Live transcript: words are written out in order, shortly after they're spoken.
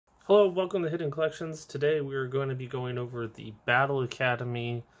Hello, welcome to Hidden Collections. Today we're going to be going over the Battle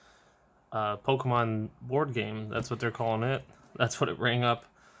Academy Pokemon board game. That's what they're calling it. That's what it rang up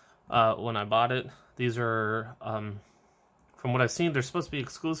when I bought it. These are, from what I've seen, they're supposed to be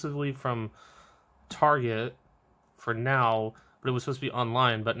exclusively from Target for now, but it was supposed to be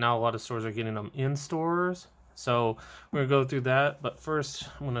online, but now a lot of stores are getting them in stores. So we're going to go through that, but first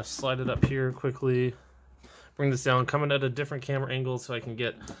I'm going to slide it up here quickly, bring this down, coming at a different camera angle so I can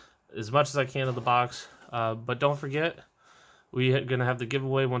get as much as I can of the box. But don't forget, we are going to have the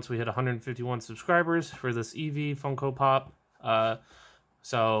giveaway once we hit 151 subscribers for this Eevee Funko Pop.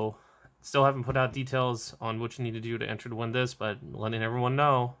 So still haven't put out details on what you need to do to enter to win this, but letting everyone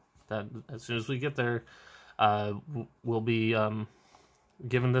know that as soon as we get there, we'll be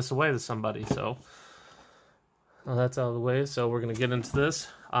giving this away to somebody. So well, that's out of the way. So we're going to get into this.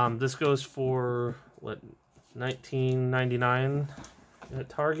 This goes for, what, $19.99 at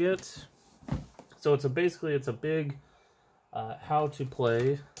Target. So it's basically a big how to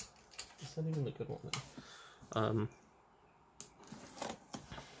play. Is that even the good one?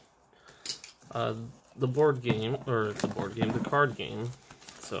 The card game.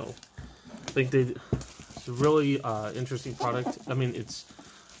 So I think it's a really interesting product. I mean, it's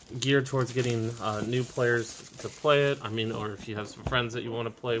geared towards getting new players to play it. I mean, or if you have some friends that you want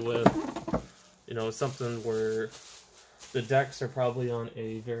to play with, you know, something where the decks are probably on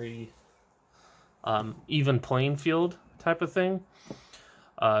a very even playing field type of thing.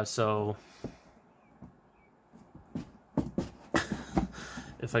 So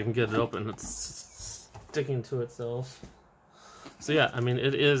if I can get it open, it's sticking to itself. So yeah, I mean,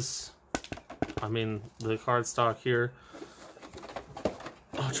 it is, I mean, the card stock here.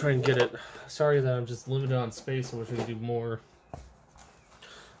 I'll try and get it. Sorry that I'm just limited on space. I wish I could do more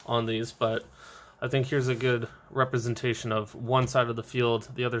on these, but I think here's a good representation of one side of the field.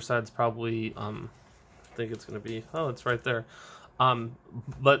 The other side's probably, I think it's going to be, oh, it's right there.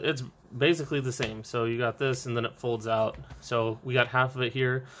 But it's basically the same. So you got this, and then it folds out. So we got half of it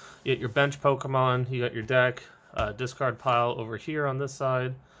here. You got your bench Pokemon. You got your deck, discard pile over here on this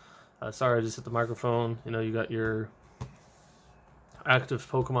side. Sorry, I just hit the microphone. You know, you got your active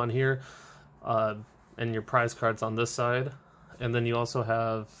Pokemon here, and your prize cards on this side. And then you also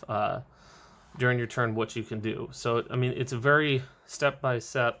have, during your turn, what you can do. So, I mean, it's a very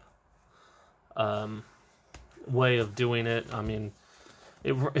step-by-step way of doing it. I mean,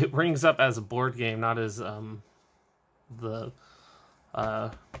 it rings up as a board game, not as what do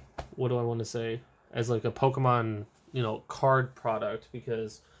I want to say? As like a Pokemon, you know, card product,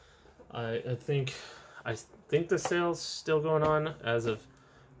 because I think the sale's still going on as of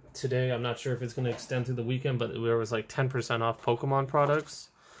today. I'm not sure if it's going to extend through the weekend, but there was like 10% off Pokemon products.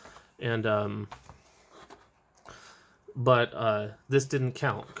 And this didn't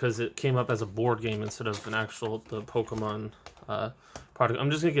count because it came up as a board game instead of the Pokemon product. I'm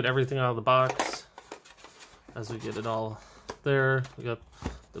just gonna get everything out of the box as we get it all there. We got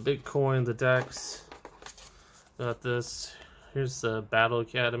the big coin, the decks, got this. Here's the Battle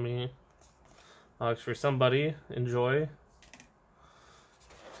Academy box for somebody. Enjoy.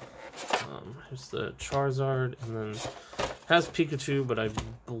 Here's the Charizard, and then has Pikachu, but I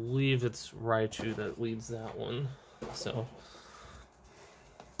believe it's Raichu that leads that one. So,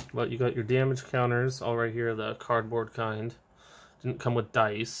 but you got your damage counters all right here, the cardboard kind. Didn't come with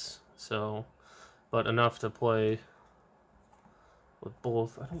dice, so, but enough to play with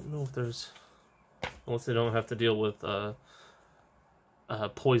both. I don't know if there's, unless they don't have to deal with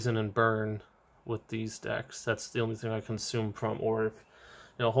poison and burn with these decks. That's the only thing I consume from, or if,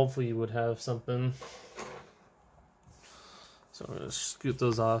 you know, hopefully you would have something. So I'm going to scoot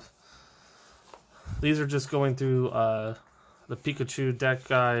those off. These are just going through the Pikachu deck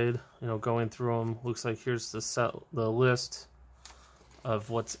guide, you know, going through them. Looks like here's the list of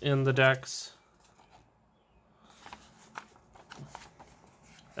what's in the decks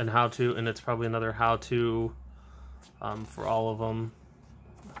and how to, and it's probably another how to for all of them.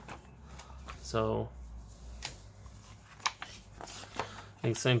 So I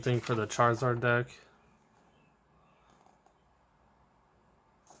think same thing for the Charizard deck.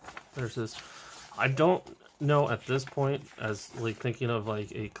 There's this. I don't know at this point, as like thinking of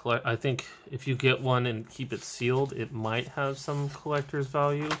like a collect. I think if you get one and keep it sealed, it might have some collector's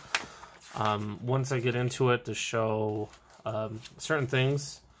value. Once I get into it to show certain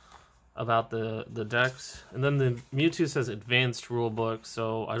things about the decks, and then the Mewtwo says advanced rulebook,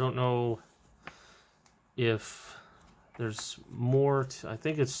 so I don't know if there's more. I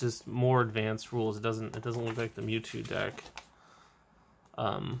think it's just more advanced rules. It doesn't look like the Mewtwo deck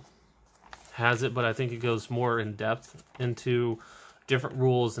has it, but I think it goes more in depth into different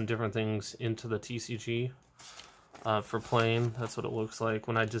rules and different things into the TCG for playing. That's what it looks like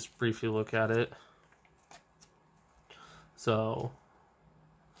when I just briefly look at it. So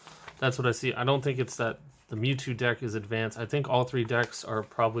that's what I see. I don't think it's that the Mewtwo deck is advanced. I think all three decks are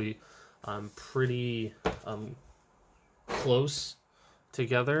probably pretty close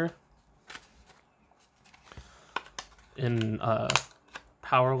together in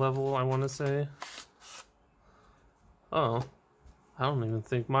power level, I want to say. Oh, I don't even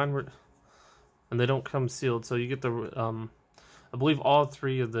think mine were... And they don't come sealed, so you get the... I believe all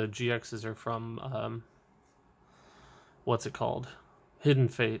three of the GXs are from... what's it called? Hidden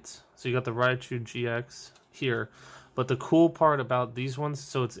Fates. So you got the Raichu GX here. But the cool part about these ones,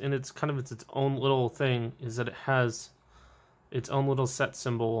 so it's in its kind of its own little thing, is that it has its own little set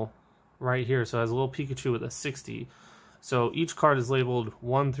symbol right here. So it has a little Pikachu with a 60. So each card is labeled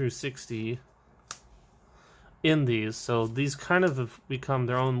 1 through 60 in these. So these kind of have become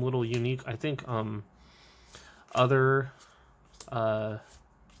their own little unique, I think, other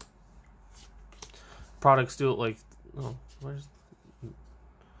products do it like, oh, where's,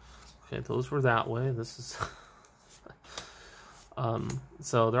 okay, those were that way. This is,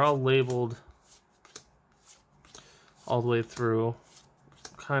 so they're all labeled all the way through.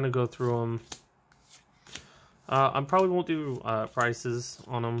 Kind of go through them. I probably won't do prices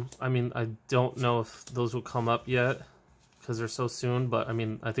on them. I mean, I don't know if those will come up yet because they're so soon. But I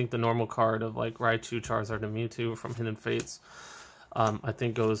mean, I think the normal card of like Raichu, Charizard, and Mewtwo from Hidden Fates, I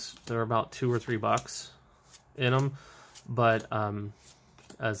think they're about $2 or $3 in them. But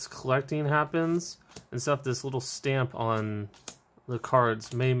as collecting happens and stuff, this little stamp on the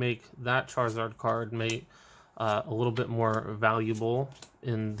cards may make that Charizard card a little bit more valuable,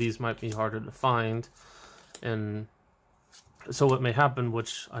 and these might be harder to find. And so what may happen,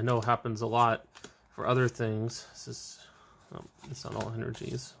 which I know happens a lot for other things, it's not all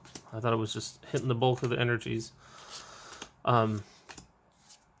energies. I thought it was just hitting the bulk of the energies.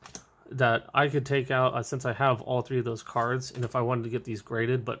 That I could take out, since I have all three of those cards, and if I wanted to get these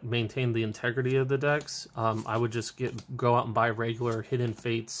graded but maintain the integrity of the decks, I would just go out and buy regular Hidden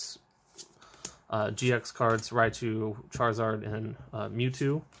Fates GX cards, Raichu, Charizard, and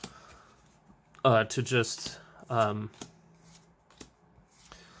Mewtwo, to just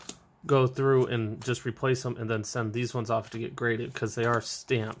go through and just replace them and then send these ones off to get graded because they are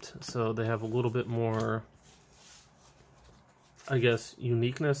stamped, so they have a little bit more, I guess,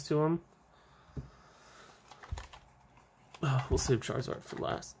 uniqueness to them. Oh, we'll save Charizard for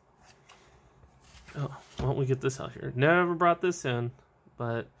last. Oh, why don't we get this out here? Never brought this in,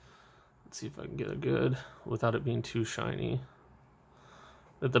 but let's see if I can get it good without it being too shiny.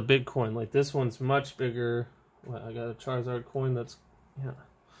 But the big coin, like this one's much bigger. Well, I got a Charizard coin that's, yeah.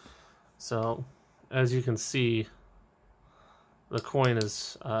 So, as you can see, the coin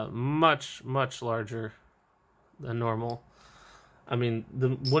is much, much larger than normal. I mean,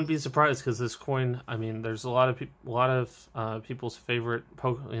 wouldn't be surprised because this coin, I mean, there's a lot of people's favorite,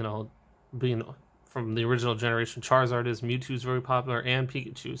 being from the original generation. Charizard is, Mewtwo's very popular, and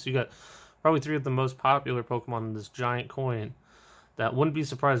Pikachu. So you got probably three of the most popular Pokemon in this giant coin. That wouldn't be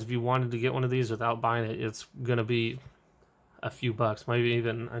surprised if you wanted to get one of these without buying it. It's gonna be a few bucks, maybe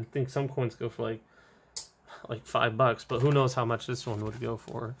even, I think some coins go for like $5, but who knows how much this one would go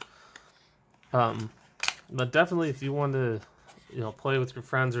for. But definitely, if you want to, play with your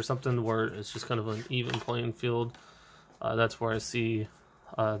friends or something where it's just kind of an even playing field, that's where I see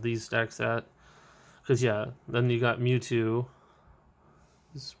these decks at. Because yeah, then you got Mewtwo.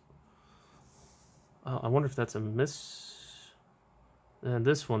 I wonder if that's a miss. And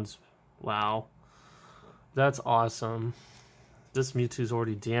this one's, wow, that's awesome. This Mewtwo's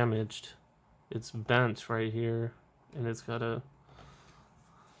already damaged. It's bent right here, and it's got a,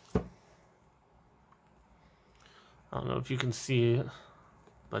 I don't know if you can see it,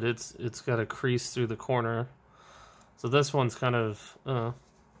 but it's got a crease through the corner. So this one's kind of, but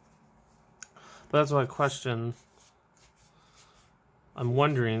that's why I question. I'm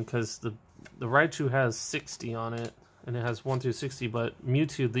wondering, because the Raichu has 60 on it, and it has 1 through 60, but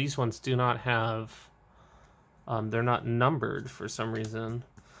Mewtwo, these ones do not have, they're not numbered for some reason.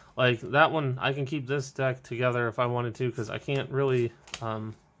 Like that one, I can keep this deck together if I wanted to, because I can't really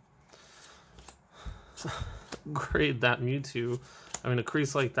grade that Mewtwo. I mean, a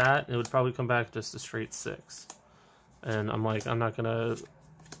crease like that, it would probably come back just a straight 6. And I'm like, I'm not gonna, let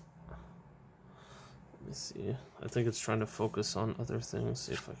me see, I think it's trying to focus on other things.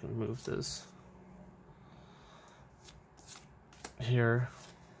 See if I can move this here.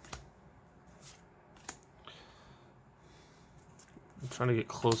 I'm trying to get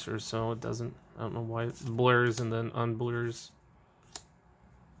closer so it doesn't, I don't know why it blurs and then unblurs.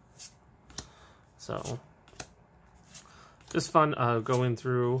 So just fun going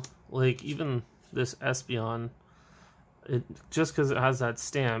through, like, even this Espeon, it just because it has that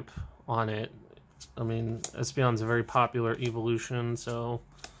stamp on it. I mean, Espeon's a very popular evolution, so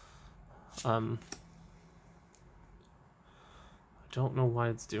I don't know why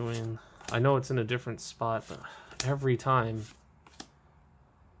it's doing. I know it's in a different spot, but every time.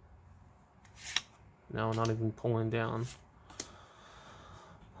 No, not even pulling down.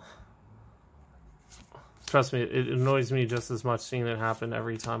 Trust me, it annoys me just as much seeing it happen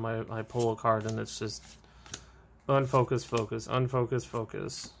every time I pull a card, and it's just unfocus, focus, unfocus,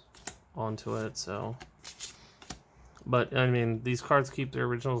 focus onto it. So, but I mean, these cards keep their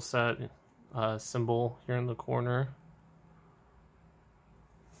original set symbol here in the corner.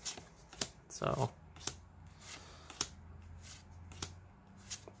 So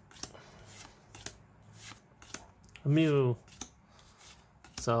Mew.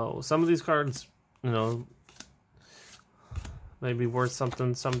 So some of these cards, you know, may be worth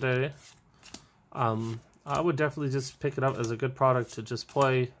something someday. I would definitely just pick it up as a good product to just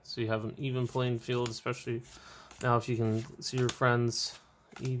play, so you have an even playing field, especially now if you can see your friends.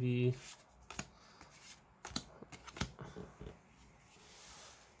 Eevee.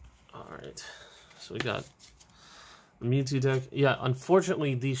 Alright, so we got the Mewtwo deck. Yeah,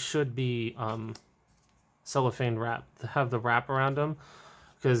 unfortunately these should be cellophane wrap, to have the wrap around them,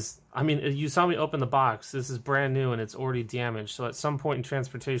 because I mean, you saw me open the box. This is brand new and it's already damaged, so at some point in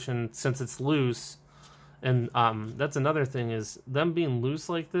transportation, since it's loose, and that's another thing, is them being loose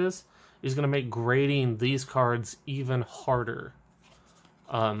like this is going to make grading these cards even harder.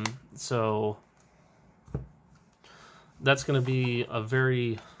 So that's going to be a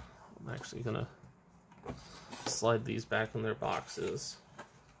very, I'm actually going to slide these back in their boxes.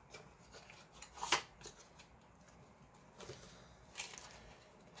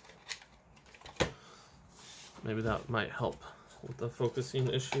 Maybe that might help with the focusing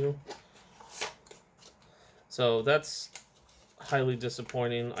issue. So that's highly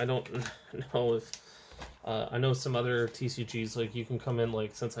disappointing. I don't know if I know some other TCGs, like, you can come in,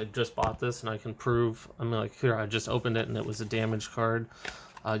 like, since I just bought this and I can prove, I'm like, here, I just opened it and it was a damaged card.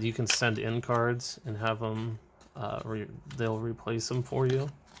 You can send in cards and have them, they'll replace them for you.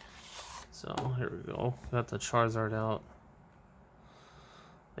 So here we go. Got the Charizard out.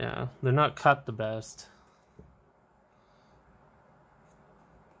 Yeah, they're not cut the best.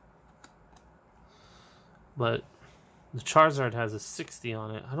 But the Charizard has a 60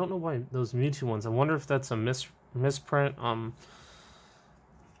 on it. I don't know why those Mewtwo ones. I wonder if that's a misprint.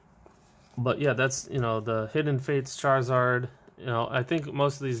 But yeah, that's, you know, the Hidden Fates Charizard. You know, I think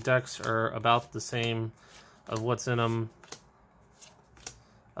most of these decks are about the same of what's in them.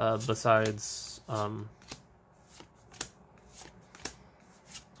 Besides, I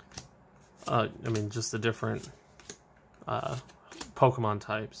mean, just the different Pokemon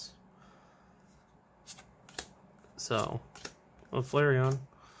types. So, well, Flareon.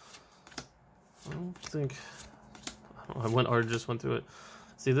 I don't think I just went through it.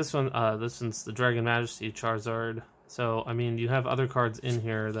 See, this one, this one's the Dragon Majesty Charizard. So, I mean, you have other cards in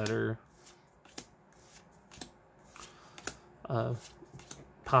here that are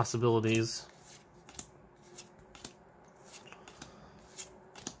possibilities.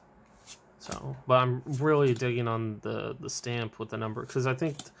 So, but I'm really digging on the stamp with the number, because I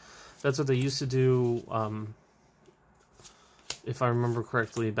think that's what they used to do. If I remember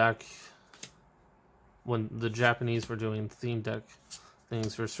correctly, back when the Japanese were doing theme deck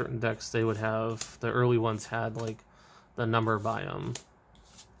things for certain decks, they would have, the early ones had, like, the number by them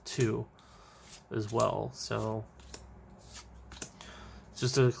too as well. So it's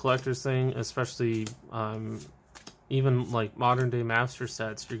just a collector's thing, especially even like modern day master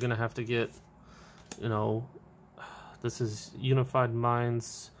sets. You're gonna have to get, you know, this is Unified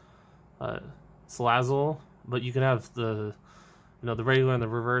Minds Salazzle, but you can have the, you know, the regular and the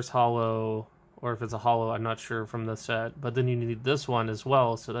reverse holo, or if it's a holo, I'm not sure from the set. But then you need this one as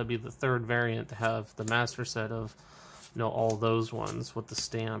well, so that'd be the third variant to have the master set of, you know, all those ones with the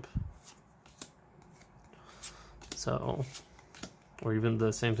stamp. So, or even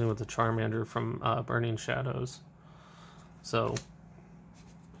the same thing with the Charmander from Burning Shadows. So,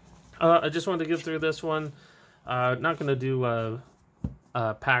 I just wanted to get through this one. Not going to do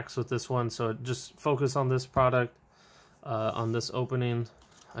packs with this one, so just focus on this product. On this opening.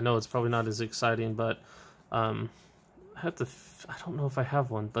 I know it's probably not as exciting, but I have to. I don't know if I have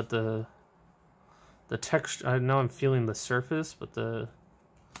one, but the texture. I know I'm feeling the surface, but the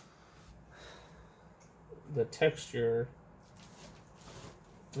texture.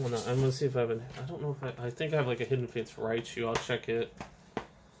 Well, no, I'm gonna see if I have I don't know if I think I have like a Hidden Fates Raichu. I'll check it.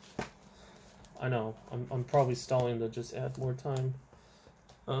 I know. I'm probably stalling to just add more time.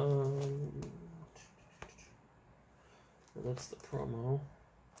 That's the promo.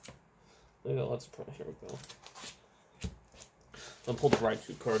 There we go. Let's here we go. I'll pull the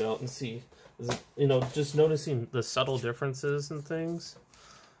Raichu card out and see. Is it, you know, just noticing the subtle differences and things.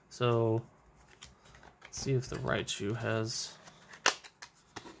 So let's see if the Raichu has.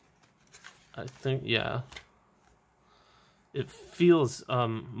 I think, yeah. It feels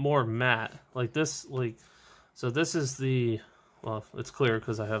more matte, like this. Like, so this is the, well, it's clear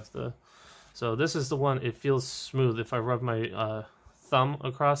because I have the. So this is the one. It feels smooth. If I rub my thumb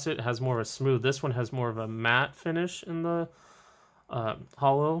across it, it has more of a smooth. This one has more of a matte finish in the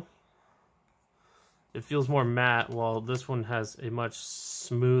hollow. It feels more matte, while this one has a much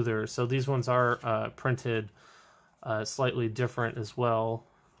smoother. So these ones are printed slightly different as well.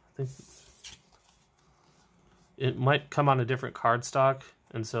 I think it might come on a different cardstock,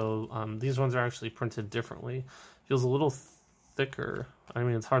 and so these ones are actually printed differently. Feels a little thicker. I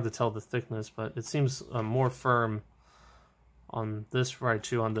mean, it's hard to tell the thickness, but it seems more firm on this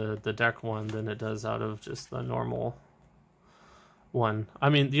Raichu on the deck one than it does out of just the normal one. I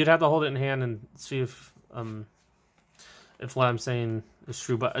mean, you'd have to hold it in hand and see if what I'm saying is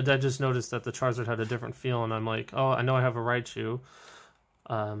true, but I just noticed that the Charizard had a different feel, and I'm like, oh, I know I have a Raichu,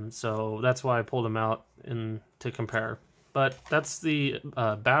 so that's why I pulled him out to compare. But that's the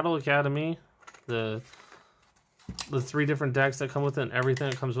Battle Academy, the 3 different decks that come with it and everything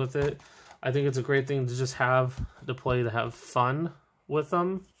that comes with it. I think it's a great thing to just have to play, to have fun with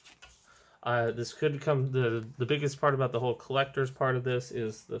them. This could become the biggest part about the whole collector's part of this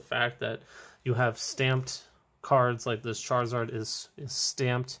is the fact that you have stamped cards, like this Charizard is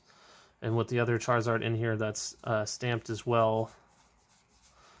stamped, and with the other Charizard in here that's stamped as well.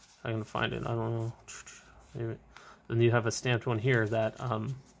 I can find it. I don't know. Maybe. Then you have a stamped one here that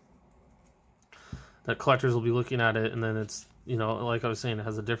that collectors will be looking at it, and then it's, you know, like I was saying, it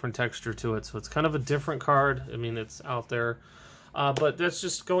has a different texture to it, so it's kind of a different card. I mean, it's out there. But that's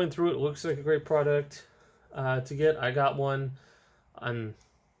just going through it. It looks like a great product to get. I got one. I'm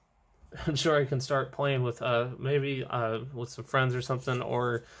sure I can start playing with maybe with some friends or something,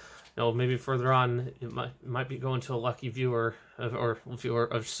 or you know, maybe further on it might be going to a lucky viewer or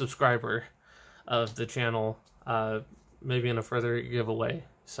subscriber of the channel, maybe in a further giveaway.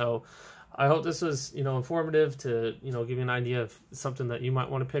 So I hope this was, you know, informative to, you know, give you an idea of something that you might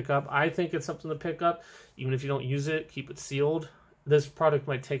want to pick up. I think it's something to pick up, even if you don't use it. Keep it sealed. This product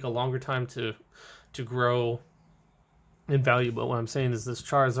might take a longer time to grow in value, but what I'm saying is this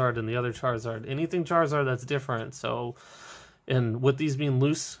Charizard and the other Charizard, anything Charizard that's different. So, and with these being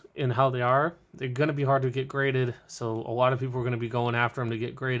loose in how they are, they're going to be hard to get graded. So a lot of people are going to be going after them to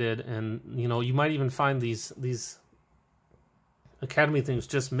get graded, and you know, you might even find these Academy things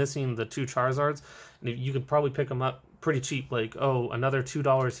just missing the 2 Charizards, and you could probably pick them up pretty cheap, like, oh, another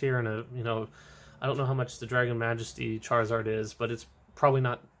 $2 here, and a, you know, I don't know how much the Dragon Majesty Charizard is, but it's probably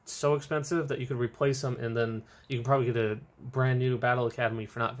not so expensive that you could replace them, and then you can probably get a brand new Battle Academy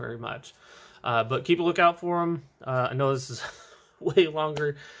for not very much. But keep a lookout for them. I know this is way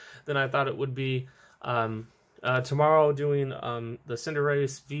longer than I thought it would be. Tomorrow doing the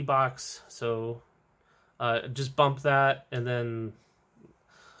Cinderace V-Box, so just bump that, and then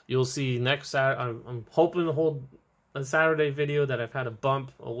you'll see next Saturday. I'm hoping to hold a Saturday video that I've had to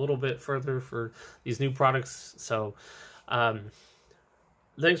bump a little bit further for these new products. So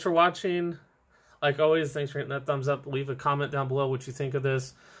thanks for watching. Like always, thanks for hitting that thumbs up. Leave a comment down below what you think of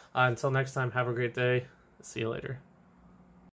this. Until next time, have a great day. See you later.